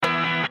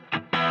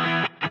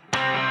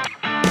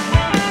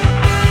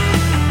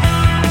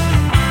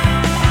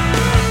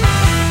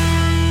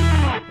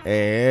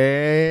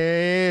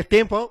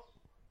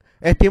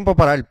Es tiempo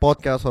para el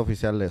podcast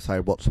oficial de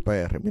Cyberbots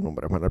PR. Mi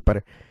nombre es Manuel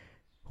Pérez.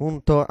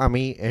 Junto a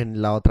mí, en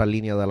la otra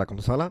línea de la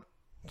consola,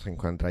 se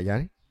encuentra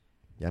Yari.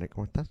 Yari,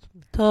 ¿cómo estás?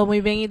 Todo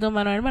muy bien, ¿y tú,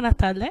 Manuel? Buenas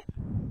tardes.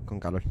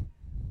 Con calor.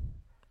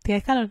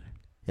 ¿Tienes calor?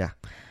 Ya.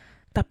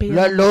 Estás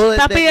pidiendo,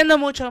 estás pidiendo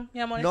mucho, mi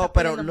amor. No,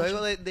 pero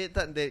luego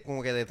de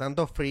como que de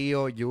tanto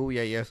frío,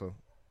 lluvia y eso,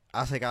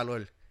 hace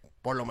calor.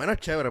 Por lo menos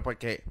chévere,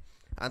 porque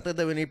antes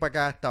de venir para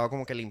acá estaba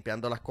como que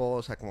limpiando las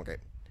cosas, como que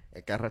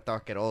el carro estaba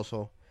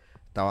asqueroso,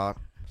 estaba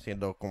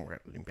haciendo como que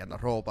limpiando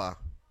ropa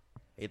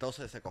y todo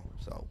se secó.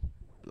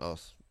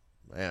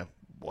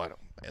 Bueno,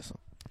 eso.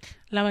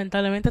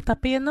 Lamentablemente estás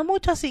pidiendo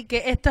mucho, así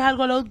que esto es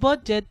algo low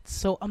budget,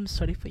 so I'm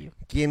sorry for you.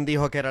 ¿Quién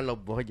dijo que eran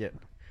los budget?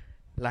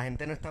 La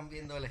gente no está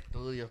viendo el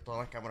estudio,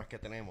 todas las cámaras que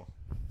tenemos.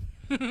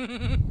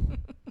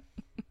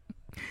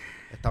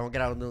 Estamos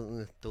grabando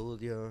un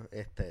estudio,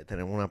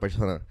 tenemos una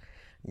persona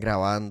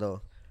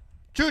grabando.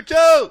 ¡Chucho!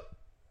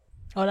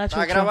 Hola,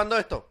 Chucho. ¿Estás grabando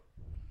esto?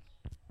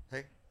 Sí.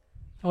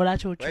 Hola,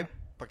 Chucho. Wait,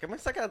 ¿por qué me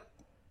saca?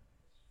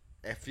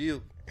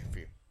 F.U.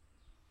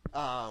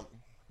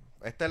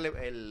 Este es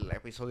el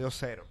episodio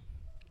 0.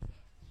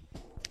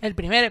 El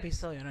primer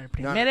episodio, no, el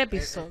primer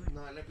episodio.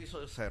 No, el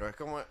episodio 0. Es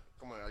como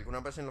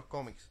algunas veces en los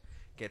cómics,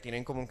 que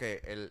tienen como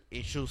que el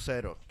issue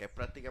 0, que es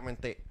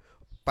prácticamente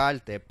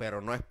parte,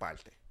 pero no es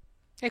parte.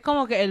 Es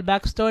como que el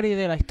backstory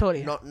de la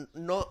historia.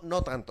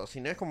 No tanto,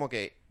 sino es como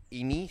que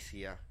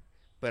inicia,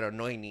 pero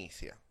no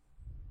inicia.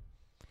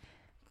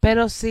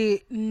 Pero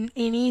si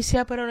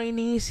inicia, pero no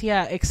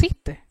inicia,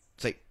 existe.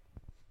 Sí.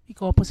 ¿Y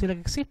cómo es posible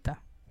que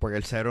exista? Porque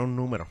el 0 es un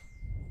número.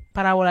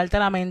 Para volarte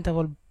la mente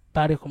por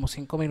varios, como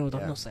 5 minutos,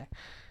 Yeah. no sé.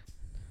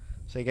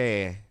 Así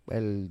que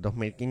el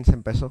 2015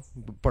 empezó.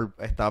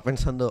 Estaba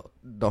pensando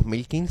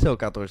 2015 o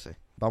 14.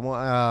 Vamos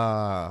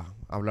a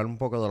hablar un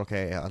poco de lo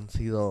que han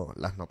sido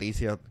las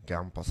noticias que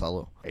han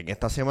pasado en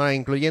esta semana,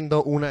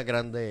 incluyendo una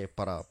grande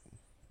para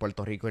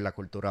Puerto Rico y la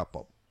cultura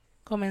pop.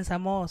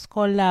 Comenzamos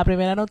con la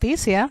primera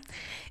noticia,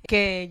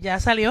 que ya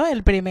salió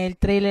el primer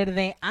tráiler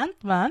de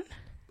Ant-Man.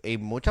 Y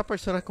muchas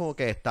personas como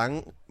que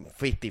están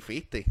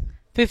 50-50.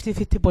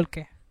 50-50, ¿por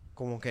qué?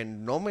 Como que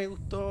no me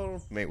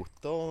gustó, me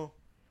gustó.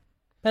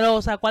 Pero,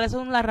 o sea, ¿cuáles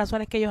son las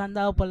razones que ellos han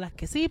dado por las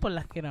que sí y por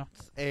las que no?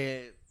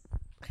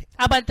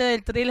 Aparte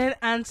del thriller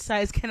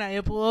Ant-Size que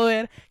nadie pudo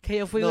ver, que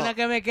yo fui una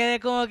que me quedé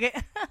como que...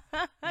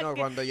 No,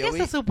 cuando yo ¿Qué vi...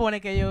 se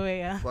supone que yo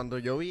vea? Cuando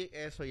yo vi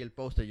eso y el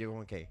póster, yo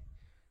como que...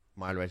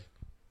 Marvel.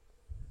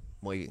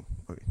 Muy bien,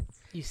 muy bien.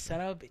 You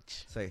son of a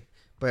bitch. Sí.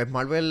 Pues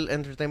Marvel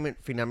Entertainment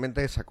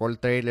finalmente sacó el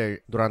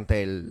trailer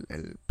durante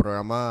el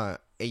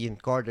programa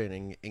Agent Carter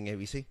en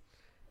ABC.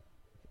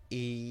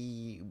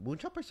 Y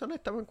muchas personas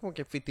estaban como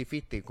que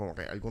 50-50, como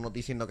que algunos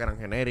diciendo que eran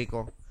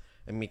genéricos.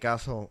 En mi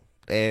caso,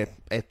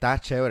 está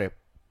chévere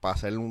para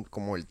hacer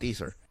como el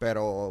teaser.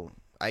 Pero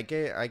hay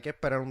que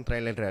esperar un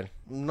trailer real.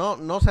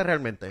 No sé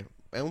realmente.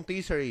 Es un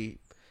teaser y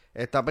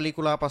esta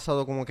película ha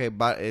pasado como que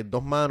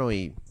 2 manos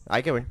y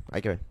hay que ver.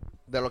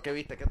 De lo que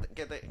viste,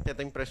 ¿qué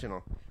te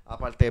impresionó?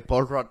 Aparte de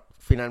Paul Rudd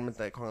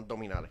finalmente con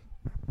abdominales.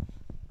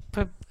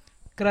 Pues,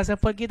 gracias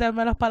por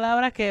quitarme las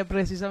palabras que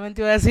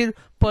precisamente iba a decir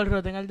por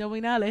roten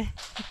abdominales.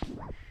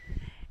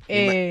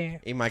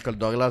 Y Michael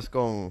Douglas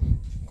con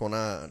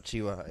una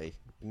chiva ahí,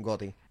 un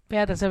goti.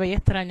 Fíjate, se veía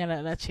extraña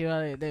la chiva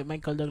de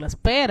Michael Douglas.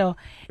 Pero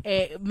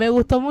me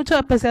gustó mucho,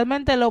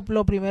 especialmente lo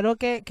primero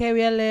que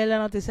vi al leer la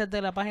noticia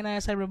de la página de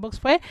Cyberbox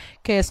fue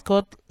que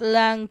Scott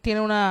Lang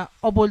tiene una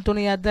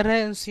oportunidad de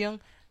redención.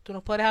 ¿Tú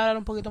nos podrías hablar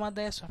un poquito más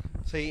de eso?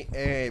 Sí,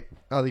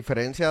 a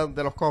diferencia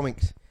de los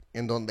cómics,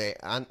 en donde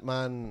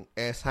Ant-Man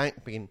es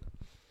Hank Pym,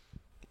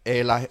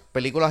 la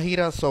película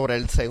gira sobre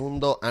el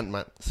segundo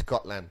Ant-Man,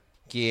 Scott Lang,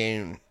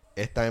 quien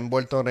está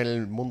envuelto en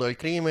el mundo del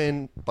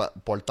crimen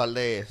por tal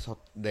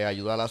de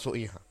ayudar a su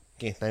hija,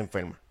 quien está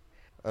enferma.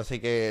 Así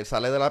que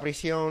sale de la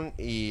prisión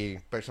y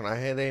el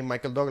personaje de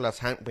Michael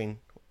Douglas, Hank Pym,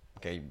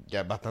 que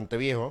ya es bastante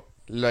viejo,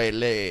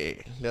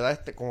 le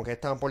da como que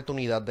esta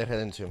oportunidad de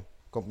redención.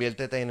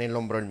 Conviértete en el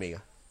hombre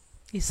hormiga.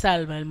 Y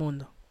salva el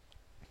mundo.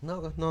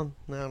 No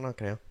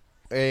creo.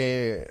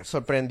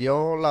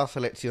 Sorprendió la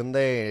selección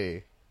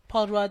de...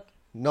 Paul Rudd.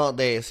 No,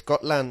 de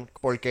Scott Lang,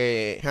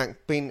 porque Hank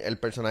Pym, el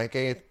personaje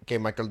que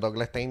Michael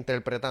Douglas está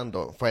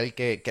interpretando, fue el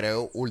que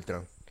creó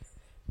Ultron.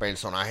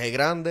 Personaje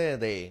grande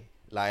de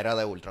la era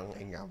de Ultron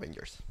en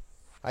Avengers.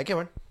 Hay que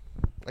ver.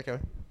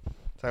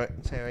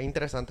 Se ve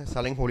interesante,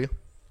 sale en julio.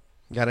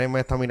 Ya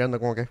me está mirando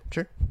como que...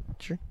 Sure.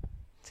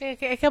 Sí,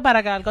 es que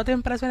para que algo te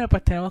impresione,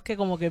 pues tenemos que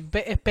como que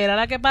esperar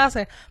a que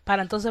pase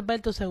para entonces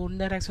ver tu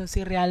segunda reacción.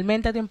 Si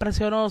realmente te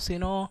impresionó o si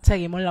no,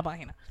 seguimos la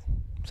página.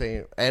 Sí,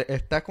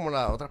 está como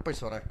las otras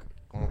personas,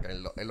 como que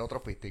el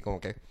otro 50,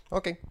 como que,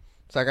 ok,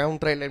 saca un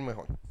trailer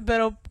mejor.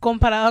 Pero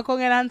comparado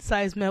con el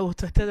Ant-Size, me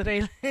gustó este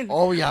trailer.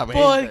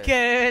 Obviamente. Porque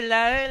de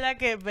verdad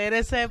que ver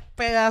ese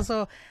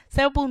pedazo,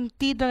 ese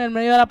puntito en el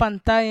medio de la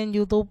pantalla en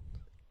YouTube,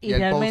 y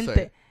realmente...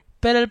 Poster.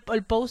 Pero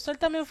el póster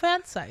también fue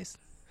Ant-Size.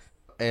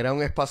 Era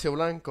un espacio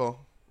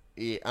blanco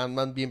y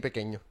Ant-Man bien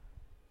pequeño.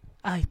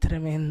 Ay,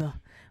 tremendo.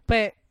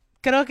 Pues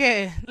creo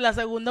que la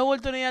segunda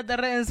oportunidad de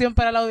redención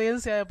para la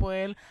audiencia de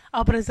poder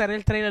apreciar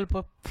el trailer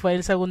pues, fue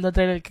el segundo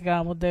trailer que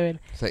acabamos de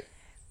ver. Sí.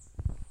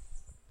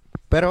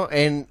 Pero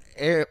en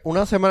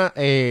una semana,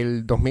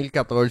 el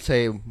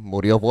 2014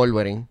 murió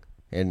Wolverine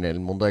en el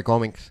mundo de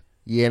cómics.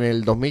 Y en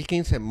el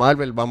 2015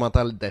 Marvel va a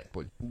matar a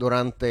Deadpool. ¿Lo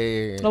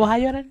vas a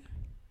llorar?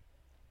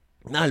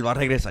 No, él va a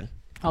regresar.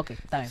 Ok,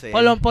 está bien. Sí.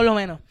 Por lo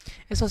menos.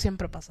 Eso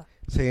siempre pasa.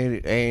 Sí,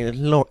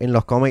 en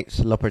los cómics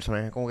los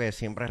personajes como que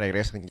siempre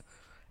regresan.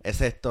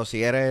 Excepto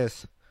si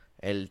eres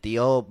el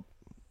tío...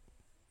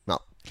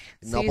 No,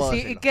 no Sí, puedo sí.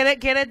 decirlo.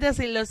 ¿Quieres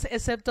decirlo?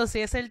 Excepto si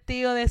es el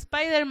tío de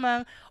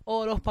Spider-Man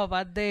o los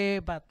papás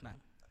de Batman.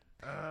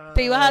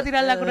 Te ibas a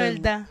tirar la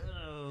crueldad.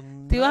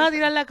 ¿Te ibas a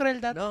tirar la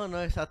crueldad? No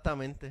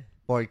exactamente.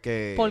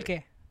 Porque... ¿Por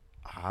qué?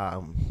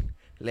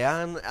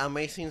 Lean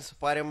Amazing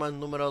Spider-Man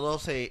número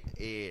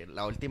 12,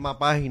 la última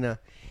página,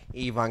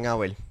 y van a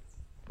ver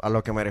a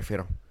lo que me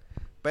refiero.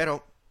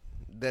 Pero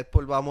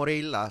Deadpool va a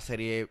morir, la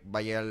serie va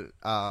a llegar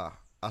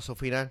a su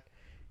final,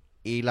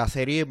 y la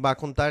serie va a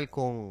contar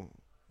con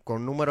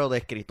un número de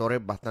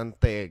escritores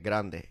bastante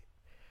grandes.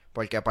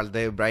 Porque aparte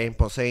de Brian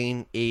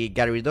Posehn y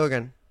Gary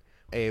Duggan,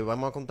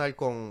 vamos a contar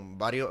con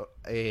varios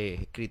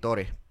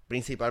escritores,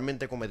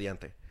 principalmente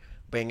comediantes.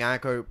 Ben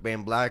Acker,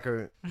 Ben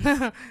Blacker,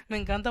 Me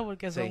encanta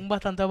porque son Sí.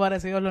 bastante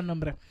parecidos los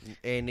nombres.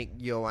 Nick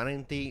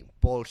Giovanni,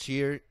 Paul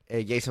Scheer,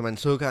 Jason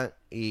Manzuka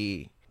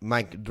y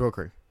Mike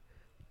Drucker.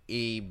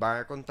 Y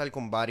van a contar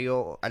con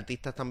varios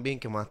artistas también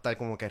que van a estar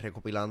como que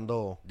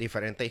recopilando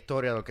diferentes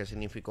historias de lo que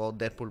significó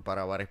Deadpool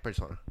para varias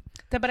personas.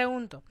 Te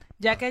pregunto,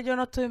 ya que yo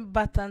no estoy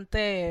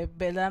bastante,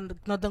 ¿verdad?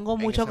 No tengo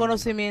En mucho ese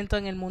conocimiento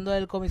en el mundo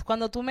del cómic.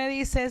 Cuando tú me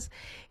dices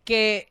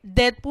que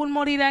Deadpool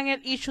morirá en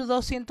el issue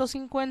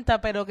 250,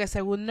 pero que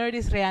según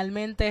Nerdist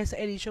realmente es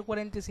el issue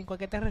 45, ¿a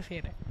qué te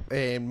refieres?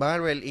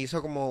 Marvel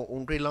hizo como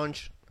un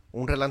relaunch,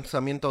 un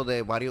relanzamiento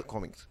de varios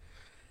cómics.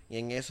 Y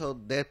en eso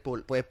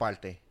Deadpool fue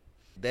parte.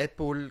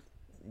 Deadpool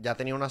ya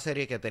tenía una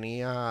serie que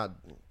tenía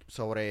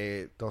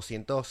sobre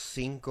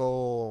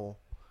 205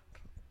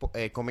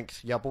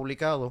 cómics ya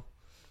publicados.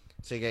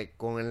 Así que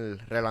con el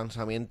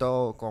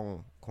relanzamiento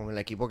con el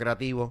equipo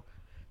creativo,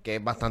 que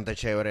es bastante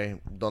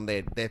chévere,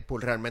 donde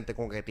Deadpool realmente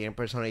como que tiene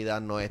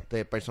personalidad, no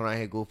este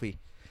personaje goofy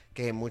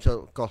que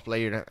muchos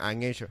cosplayers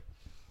han hecho.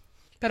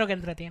 Pero que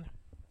entretiene.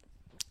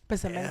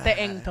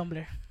 Especialmente en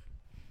Tumblr.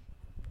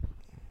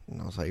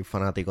 No soy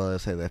fanático de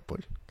ese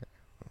Deadpool.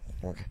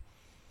 Como que,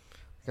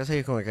 qué sé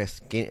yo, como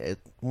que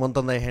un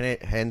montón de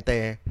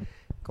gente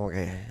como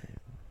que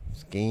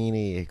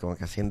skinny y como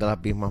que haciendo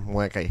las mismas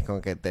muecas y es como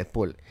que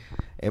Deadpool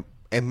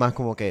es más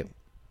como que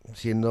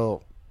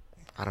siendo,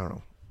 I don't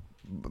know,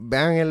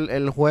 vean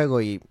el juego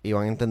y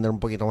van a entender un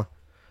poquito más,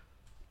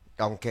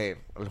 aunque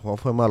el juego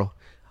fue malo.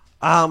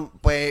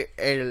 Pues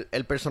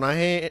el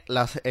personaje,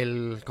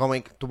 el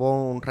cómic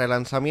tuvo un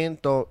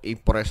relanzamiento y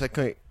por eso es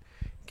que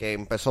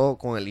empezó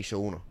con el issue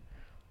 1.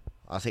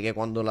 Así que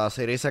cuando la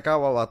serie se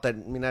acaba va a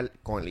terminar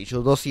con el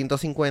issue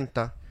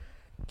 250,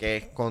 que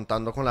es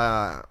contando con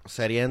la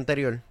serie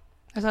anterior.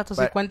 Exacto,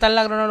 si Pero- cuentan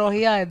la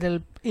cronología desde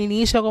el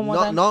inicio como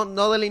tal.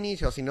 No del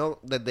inicio, sino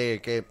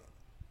desde que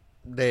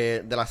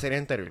de la serie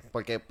anterior,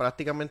 porque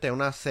prácticamente es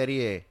una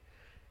serie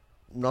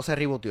no se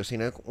rebootió,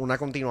 sino una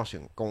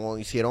continuación, como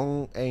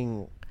hicieron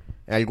en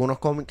algunos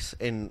cómics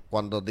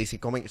cuando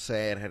DC Comics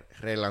se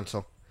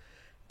relanzó,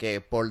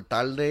 que por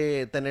tal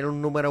de tener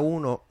un número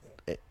 1,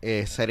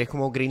 series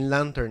como Green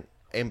Lantern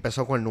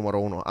empezó con el número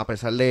 1, a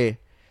pesar de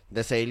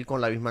seguir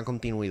con la misma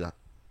continuidad.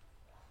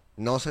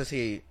 No sé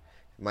si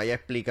me haya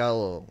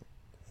explicado,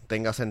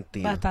 tenga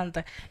sentido.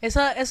 Bastante.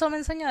 Eso me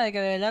enseña de que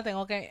de verdad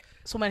tengo que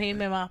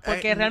sumergirme más.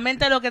 Porque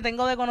realmente lo que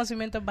tengo de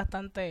conocimiento es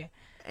bastante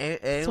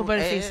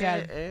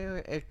superficial.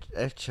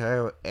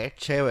 Es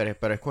chévere,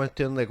 pero es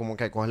cuestión de como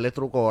que cogerle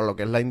truco a lo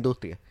que es la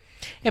industria.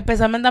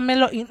 Especialmente también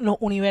los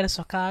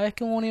universos. Cada vez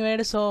que un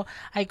universo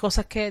hay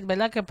cosas que,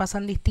 ¿verdad? Que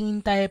pasan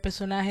distintas, hay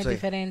personajes Sí.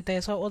 diferentes.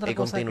 Eso es otra Y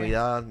cosa.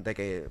 continuidad de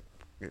que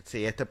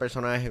si este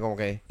personaje como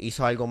que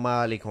hizo algo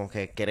mal y como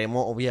que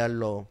queremos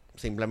obviarlo,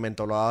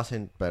 simplemente lo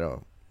hacen,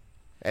 pero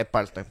es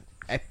parte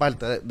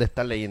de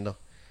estar leyendo.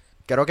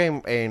 Creo que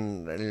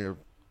en el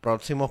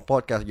próximo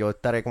podcast yo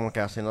estaré como que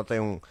haciéndote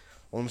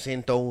un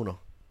 101.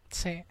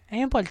 Sí, es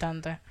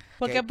importante.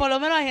 Porque Que- por lo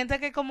menos hay gente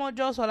que como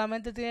yo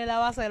solamente tiene la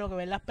base de lo que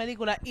ven las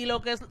películas. Y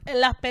lo que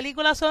las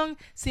películas son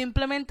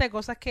simplemente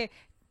cosas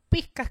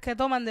pizcas que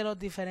toman de los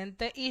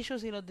diferentes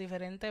issues y los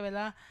diferentes,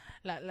 ¿verdad?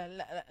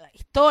 La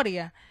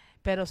historia.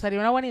 Pero sería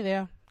una buena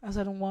idea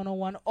hacer un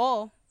 101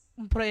 o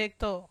un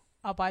proyecto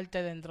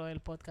aparte dentro del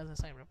podcast de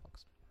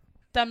Cyberbox.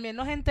 También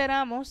nos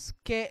enteramos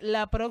que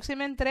la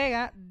próxima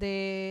entrega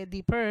de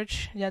The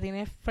Purge ya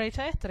tiene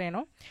fecha de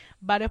estreno.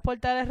 Varios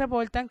portales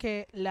reportan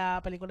que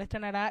la película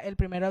estrenará el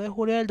 1 de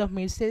julio del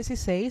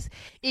 2016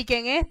 y que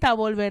en esta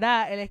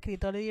volverá el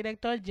escritor y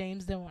director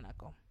James de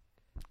Mónaco.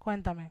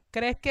 Cuéntame,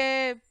 ¿crees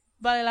que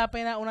vale la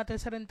pena una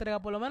tercera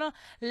entrega? Por lo menos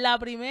la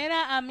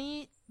primera a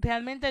mí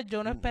realmente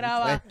yo no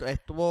esperaba,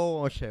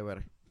 Estuvo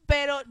chévere.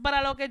 pero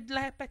para lo que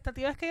las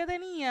expectativas que yo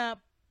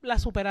tenía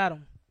las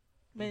superaron.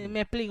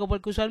 Me explico,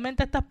 porque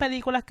usualmente estas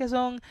películas que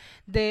son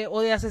de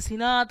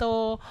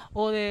asesinato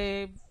o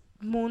de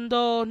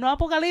mundos, no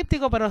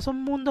apocalípticos, pero son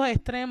mundos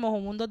extremos o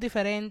mundos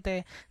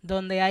diferentes,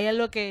 donde hay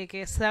algo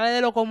que sale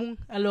de lo común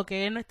a lo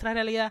que es nuestra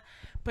realidad,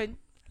 pues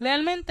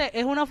realmente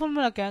es una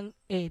fórmula que han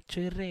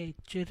hecho y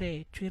rehecho y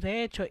rehecho y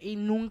rehecho y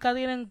nunca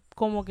tienen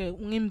como que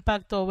un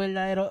impacto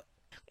verdadero.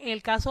 En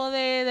el caso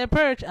de The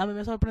Purge, a mí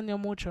me sorprendió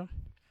mucho,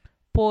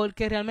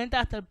 porque realmente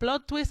hasta el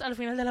plot twist al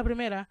final de la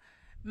primera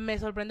me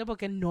sorprendió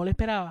porque no lo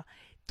esperaba.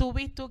 ¿Tú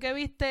que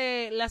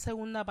viste la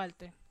segunda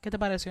parte? ¿Qué te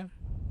pareció?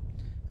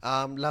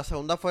 La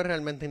segunda fue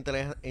realmente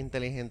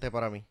inteligente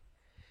para mí.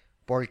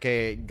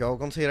 Porque yo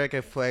considero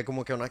que fue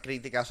como que una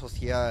crítica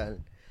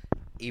social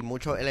y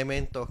muchos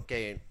elementos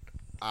que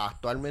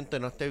actualmente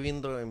no estoy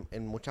viendo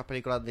en muchas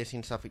películas de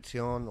ciencia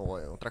ficción o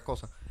en otras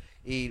cosas.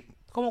 Y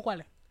 ¿Cómo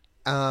cuáles?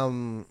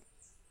 am,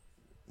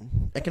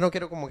 es que no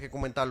quiero como que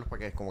comentarlos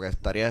porque como que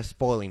estaría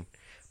spoiling.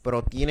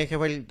 Pero tiene que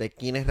ver de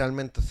quiénes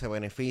realmente se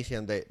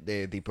benefician de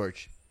The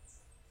Purge.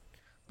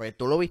 Pues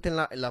tú lo viste en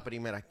la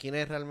primera.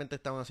 ¿Quiénes realmente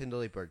estaban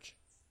haciendo The Purge?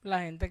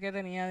 La gente que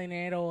tenía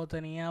dinero o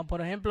tenía,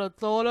 por ejemplo,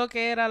 todo lo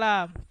que era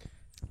las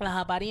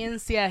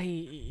apariencias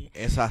y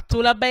Exacto.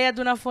 tú las veías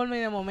de una forma y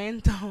de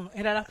momento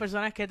eran las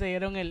personas que te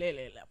dieron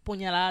la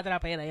puñalada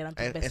trapera y eran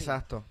tus vecinos.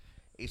 Exacto.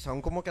 Y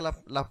son como que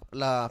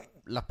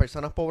las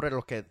personas pobres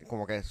los que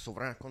como que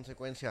sufren las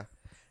consecuencias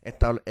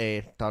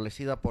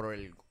establecidas por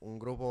un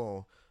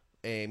grupo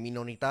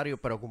minoritario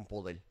pero con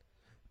poder.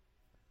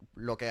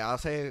 Lo que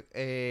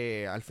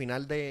hace al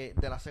final de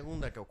la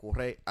segunda que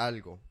ocurre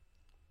algo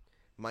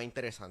más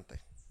interesante.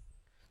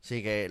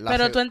 Así que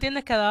Pero tú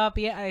entiendes que daba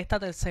pie a esta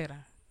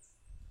tercera.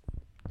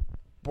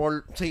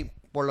 Sí,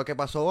 por lo que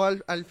pasó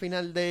al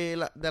final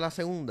de la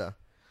segunda,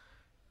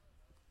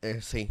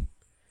 sí.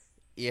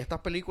 Y estas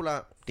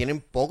películas tienen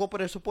poco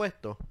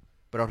presupuesto,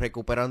 pero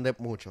recuperan de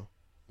mucho.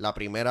 La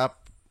primera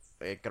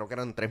creo que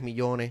eran 3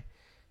 millones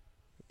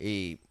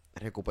y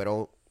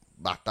recuperó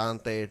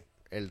bastante,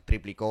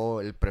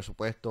 triplicó el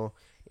presupuesto.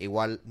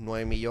 Igual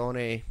 9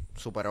 millones,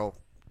 superó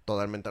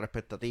totalmente la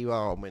expectativa,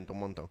 aumentó un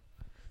montón.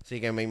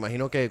 Así que me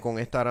imagino que con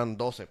esta eran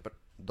 12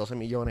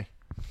 millones.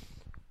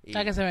 O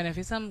sea, que se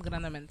benefician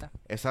grandemente.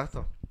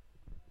 Exacto.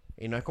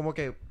 Y no es como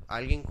que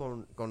alguien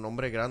con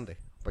nombre grande,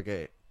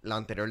 porque la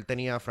anterior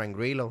tenía a Frank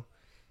Grillo,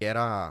 y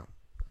era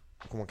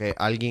como que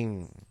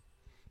alguien...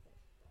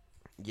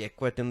 Y es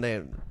cuestión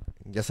de...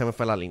 Ya se me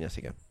fue la línea,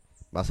 así que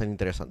va a ser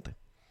interesante.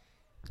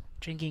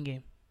 Drinking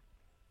Game.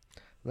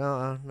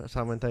 No,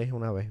 solamente dije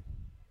una vez.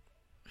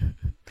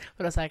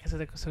 Pero sabes que se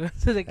te quiso.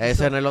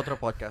 Ese en el otro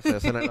podcast,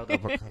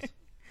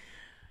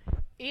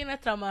 Y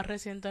nuestra más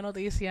reciente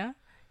noticia,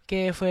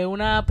 que fue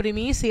una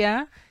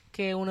primicia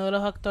que uno de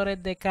los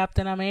actores de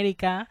Captain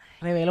America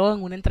reveló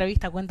en una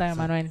entrevista. Cuéntame, Sí.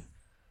 Manuel.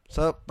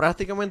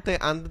 Prácticamente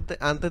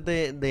antes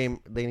de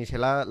iniciar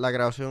la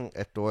grabación,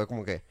 estuve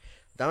como que...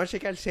 Dame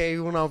checar si hay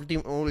una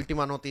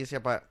última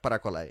noticia para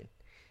colar.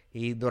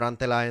 Y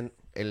durante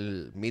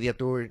el media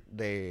tour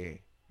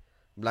de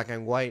Black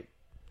and White,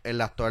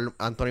 el actor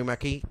Anthony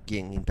Mackie,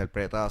 quien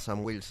interpreta a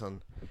Sam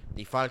Wilson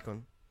de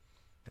Falcon,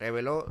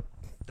 reveló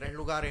 3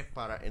 lugares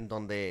en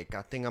donde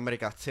Captain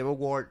America Civil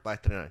War va a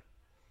estrenar.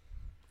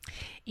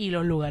 Y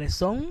los lugares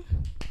son...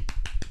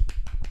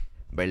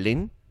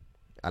 Berlín,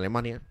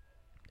 Alemania,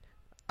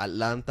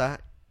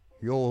 Atlanta,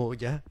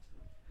 Georgia.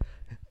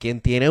 Quien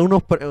tiene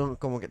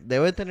como que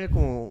debe tener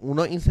como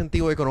unos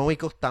incentivos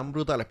económicos tan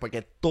brutales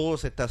porque todo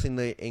se está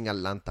haciendo en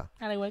Atlanta.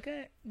 Al igual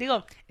que...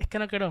 Digo, es que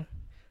no quiero...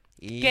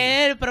 Y,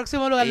 Que es el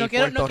próximo lugar. y No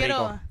quiero... Puerto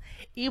Rico.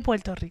 Y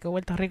Puerto Rico.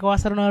 Puerto Rico va a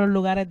ser uno de los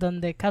lugares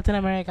donde Captain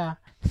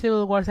America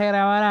Civil War se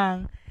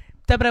grabarán.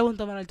 Te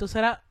pregunto, Manuel, ¿tú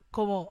serás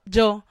como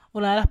yo,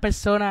 una de las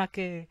personas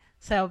que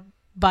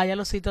vaya a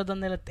los sitios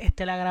donde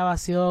esté la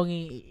grabación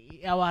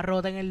y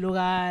abarroten el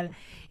lugar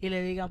y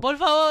le digan, por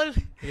favor,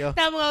 Yo,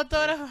 dame un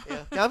autógrafo?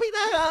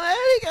 ¡Capitán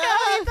América!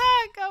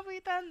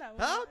 Capitán, dame un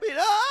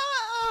 ¡Capitán!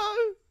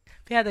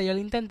 Fíjate, yo lo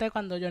intenté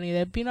cuando Johnny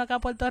Depp vino acá a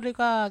Puerto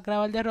Rico a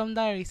grabar The Rum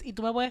Diaries y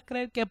tú me puedes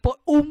creer que por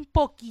un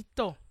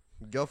poquito,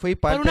 Yo fui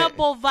por parte... una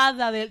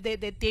bobada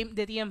de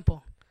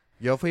tiempo.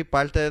 Yo fui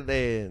parte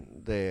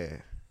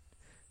de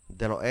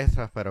los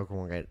extras, pero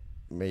como que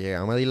me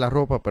llegaron a medir la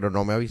ropa, pero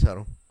no me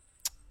avisaron.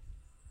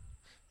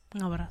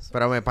 Un abrazo.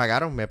 Pero me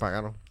pagaron.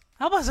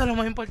 Pues eso es lo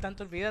más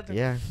importante, olvídate.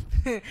 Yeah.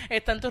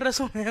 Está en tu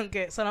resumen,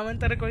 aunque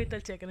solamente recogiste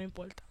el cheque, no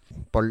importa.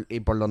 Y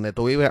por donde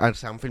tú vives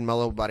se han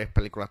filmado varias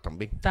películas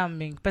también.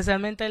 También,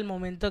 especialmente el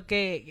momento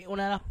que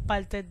una de las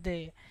partes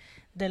de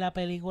la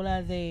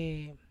película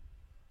de...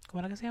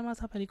 ¿Cómo era que se llama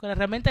esa película?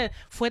 Realmente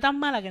fue tan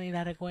mala que ni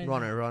la recuerdo.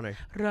 Runner.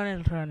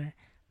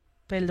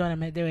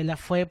 Perdóneme, de verdad,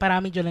 fue para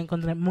mí, yo la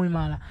encontré muy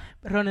mala.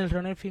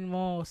 Runner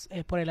filmó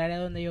por el área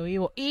donde yo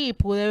vivo y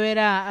pude ver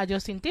a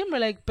Justin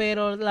Timberlake,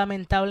 pero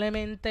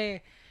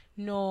lamentablemente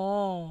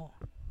no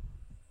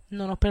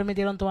nos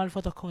permitieron tomar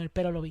fotos con él,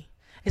 pero lo vi.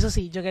 Eso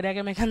sí, yo quería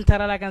que me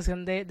cantara la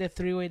canción de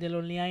Three Way de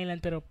Lonely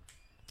Island, pero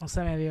no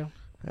se me dio.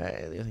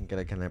 Dicen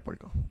que es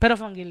puerco. Pero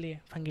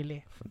fangirlié.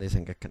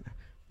 Dicen que es carne.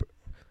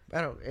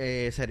 Bueno,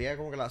 sería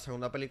como que la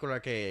segunda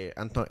película que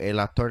el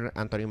actor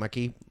Anthony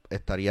Mackie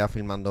estaría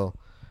filmando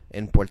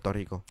en Puerto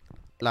Rico.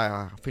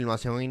 La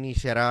filmación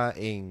iniciará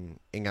en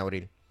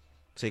abril.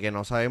 Así que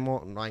no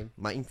sabemos, no hay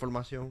más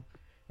información.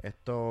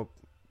 Esto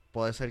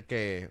puede ser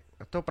que...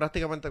 Esto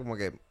prácticamente como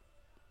que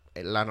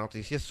la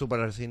noticia es súper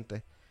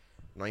reciente.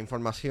 No hay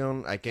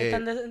información, hay que...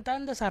 Está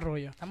en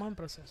desarrollo, estamos en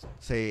proceso.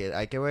 Sí,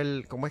 hay que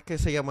ver cómo es que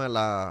se llama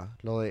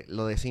lo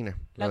de cine.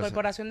 La Lo de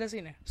Corporación de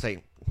Cine.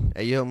 Sí,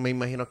 ellos me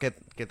imagino que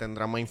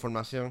tendrán más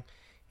información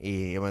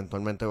y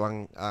eventualmente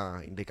van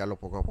a indicarlo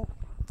poco a poco.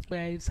 Voy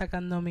a ir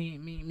sacando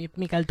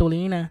mi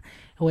cartulina.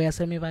 Voy a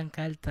hacer mi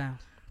pancarta.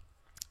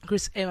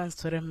 Chris Evans,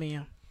 tú eres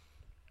mío.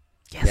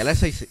 Yes. Ya él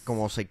es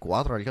como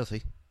 6'4", algo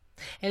así.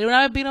 Él una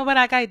vez vino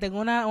para acá y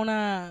tengo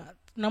una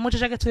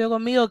muchacha que estudió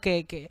conmigo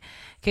que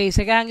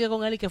dice que jangueó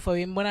con él y que fue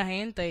bien buena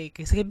gente y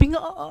que dice que es bien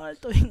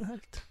alto, bien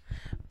alto.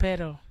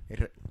 Pero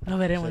lo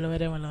veremos, Sí. lo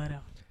veremos.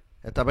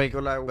 Esta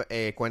película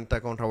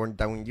cuenta con Robert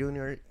Downey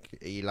Jr.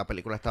 y la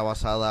película está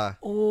basada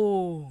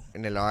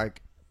en el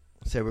arc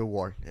Civil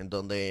War, en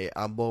donde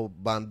ambos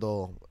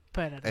bandos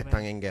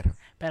están en guerra.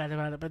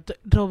 Espérate.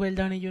 Robert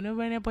Downey Jr.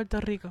 viene a Puerto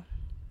Rico.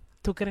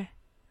 ¿Tú crees?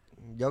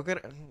 Yo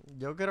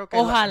creo que...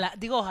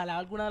 Ojalá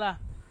alguna de las...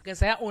 Que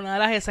sea una de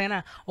las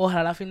escenas,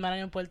 ojalá la filmaran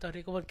en Puerto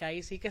Rico, porque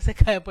ahí sí que se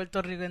cae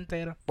Puerto Rico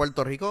entero.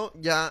 Puerto Rico,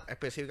 ya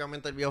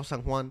específicamente el viejo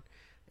San Juan,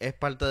 es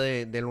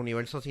parte del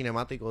universo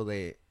cinemático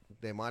de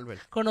Marvel.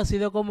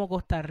 Conocido como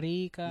Costa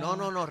Rica. No,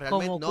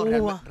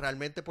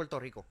 realmente Puerto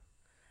Rico.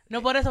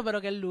 No por eso,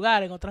 pero que el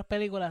lugar en otras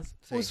películas,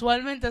 Sí.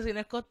 usualmente si no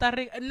es Costa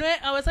Rica,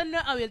 a veces no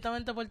es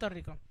abiertamente Puerto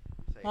Rico.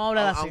 Sí. Vamos a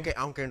hablar así.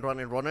 Aunque en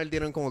Runner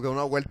dieron como que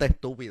una vuelta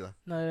estúpida.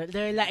 No, de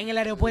verdad, en el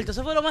aeropuerto,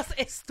 eso fue lo más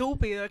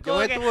estúpido. Es Yo como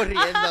me que, estuve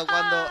riendo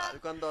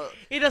cuando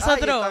Y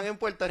nosotros- están en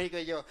Puerto Rico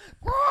y yo,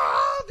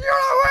 ¡ah! ¡Dio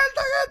la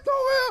vuelta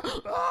que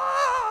estúpido!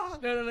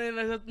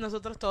 ¡Ah!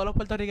 Nosotros todos los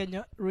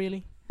puertorriqueños,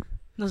 really.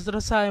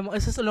 Nosotros sabemos,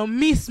 eso es lo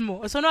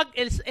mismo. Eso no,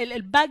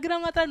 el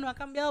background atrás no ha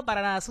cambiado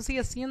para nada. Eso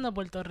sigue siendo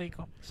Puerto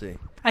Rico. Sí.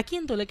 ¿A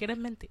quién tú le quieres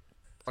mentir?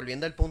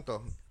 Volviendo al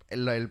punto,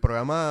 el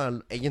programa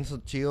Agents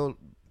of S.H.I.E.L.D.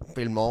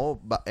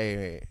 filmó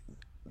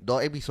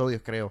 2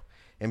 episodios, creo,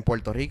 en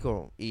Puerto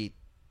Rico y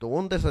tuvo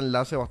un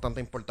desenlace bastante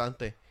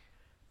importante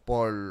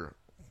por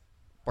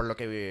lo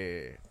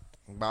que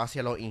va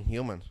hacia los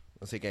Inhumans.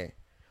 Así que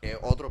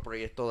otro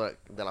proyecto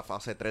de la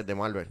fase 3 de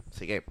Marvel.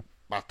 Así que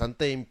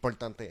bastante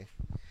importante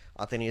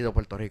ha tenido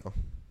Puerto Rico.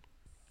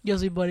 Yo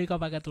soy boricua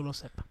para que tú lo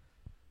sepas.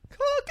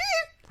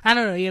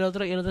 No, y el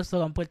otro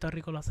eslogan, Puerto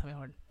Rico lo hace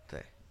mejor. Sí.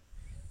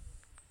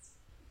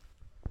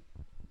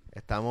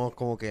 Estamos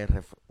como que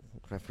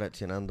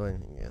reflexionando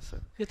en eso.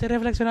 Yo estoy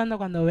reflexionando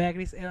cuando vea a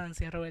Chris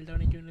Evans y a Robert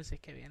Downey Jr. si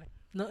es que viene.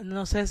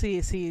 No sé si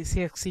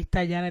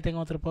exista Janet en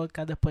otro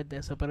podcast después de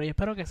eso, pero yo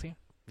espero que sí.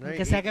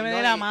 Que sea que me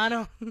dé la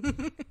mano.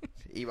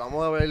 Y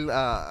vamos a ver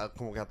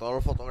como que a todos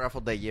los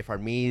fotógrafos de Jeffar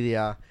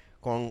Media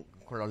con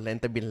los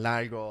lentes bien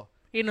largos.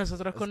 Y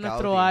nosotros con Scouting.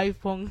 nuestro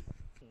iPhone.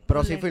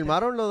 Pero si Lentes.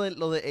 filmaron lo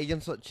de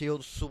Agents of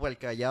S.H.I.E.L.D. súper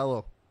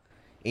callado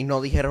y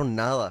no dijeron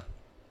nada.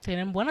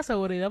 Tienen buena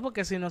seguridad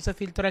porque si no se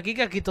filtra aquí,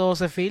 que aquí todo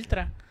se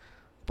filtra.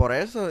 Por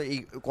eso,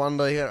 y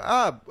cuando dijeron,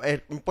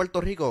 en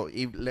Puerto Rico,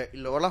 y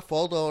luego las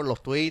fotos,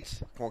 los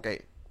tweets, como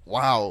que,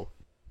 wow.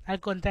 Al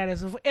contrario,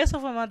 eso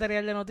fue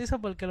material de noticia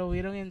porque lo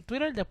vieron en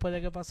Twitter después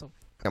de que pasó.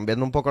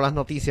 Cambiando un poco las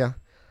noticias,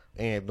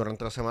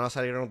 durante la semana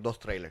salieron 2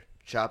 trailers.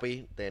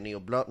 Chappie, de Neil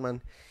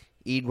Blotman,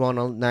 y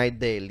Ronald Knight,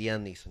 de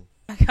Liam Neeson.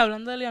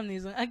 Hablando de Liam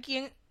Neeson, ¿a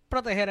quién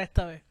protegerá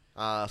esta vez?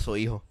 A su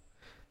hijo.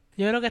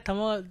 Yo creo que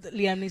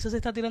Liam Neeson se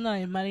está tirando a la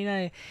misma línea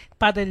de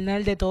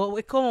paternal de todo.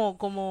 Es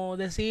como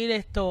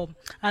decir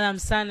Adam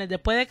Sandler.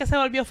 Después de que se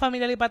volvió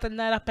familiar y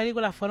paternal de las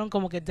películas, fueron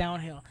como que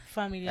downhill.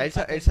 Familiar,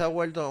 Él se ha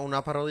vuelto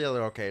una parodia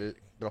de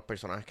los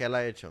personajes que él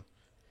ha hecho.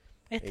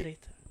 Es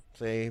triste.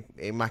 Sí,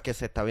 y más que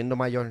se está viendo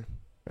mayor.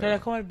 Pero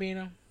es como el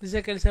vino.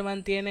 Dice que él se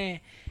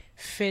mantiene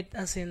fit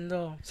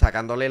haciendo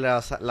Sacándole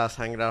la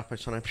sangre a las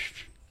personas.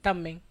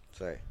 también.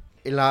 Sí.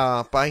 En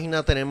la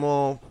página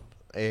tenemos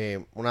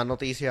una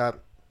noticia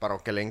para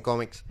los que leen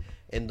cómics,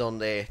 en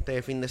donde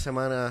este fin de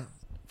semana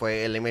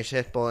fue el Image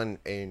Expo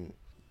en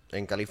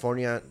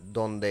California,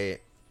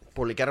 donde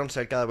publicaron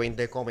cerca de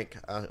 20 cómics,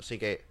 así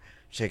que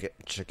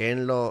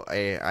chequenlo,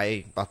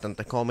 hay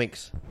bastantes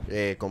cómics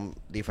con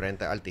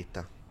diferentes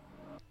artistas.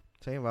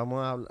 Sí,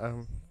 vamos a hablar,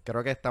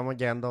 creo que estamos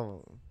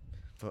llegando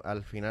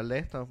al final de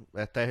esto.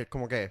 Este es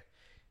como que...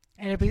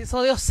 El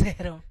episodio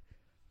 0.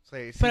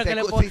 Sí, Pero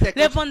que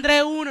le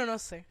pondré 1, no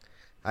sé.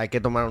 Hay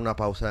que tomar una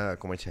pausa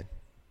comercial.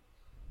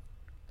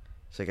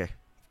 Así que,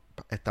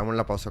 estamos en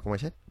la pausa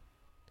comercial.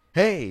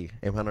 Hey,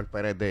 Emanuel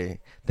Pérez de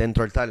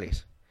Dentro del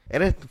Talis.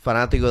 ¿Eres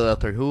fanático de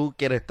Doctor Who?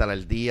 ¿Quieres estar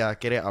al día?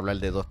 ¿Quieres hablar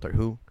de Doctor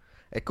Who?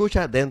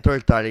 Escucha Dentro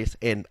del Talis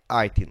en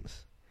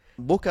iTunes.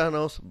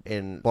 Búscanos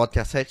en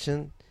Podcast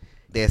Section.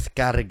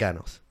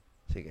 Descárganos.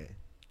 Así que,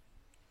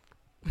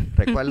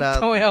 recuerda...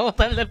 Te voy a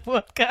botar del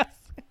podcast.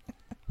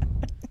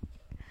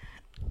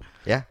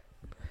 ¿Ya?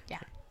 Ya.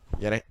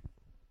 ¿Quieres?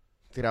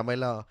 Tírame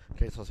las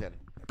redes sociales.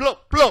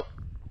 ¡Plop, plop!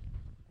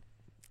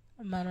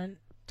 Manuel,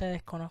 honestamente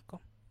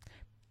desconozco.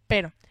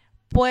 Pero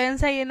pueden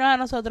seguirnos a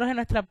nosotros en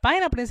nuestra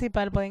página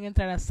principal. Pueden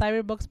entrar a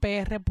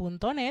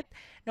cyberboxpr.net.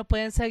 Nos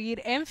pueden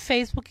seguir en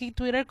Facebook y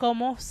Twitter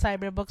como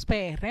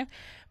cyberboxpr.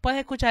 Puedes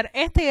escuchar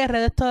este y el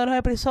resto de todos los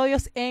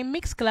episodios en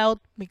Mixcloud,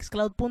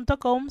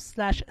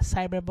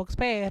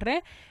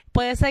 mixcloud.com/cyberboxpr.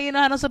 Puedes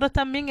seguirnos a nosotros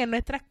también en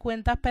nuestras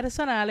cuentas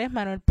personales.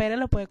 Manuel Pérez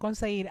lo puede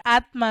conseguir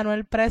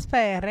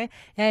 @ManuelPérezPR.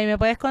 Y ahí me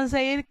puedes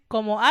conseguir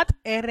como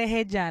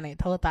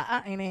 @RGJanet,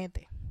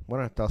 Janet.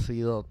 Bueno, esto ha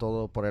sido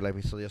todo por el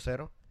episodio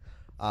 0.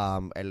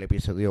 El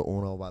episodio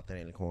 1 va a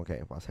tener como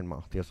que va a ser más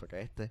hostioso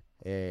que este.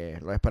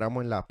 Lo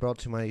esperamos en la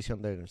próxima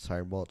edición del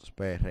Cyberbox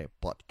PR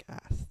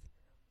Podcast.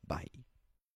 Bye.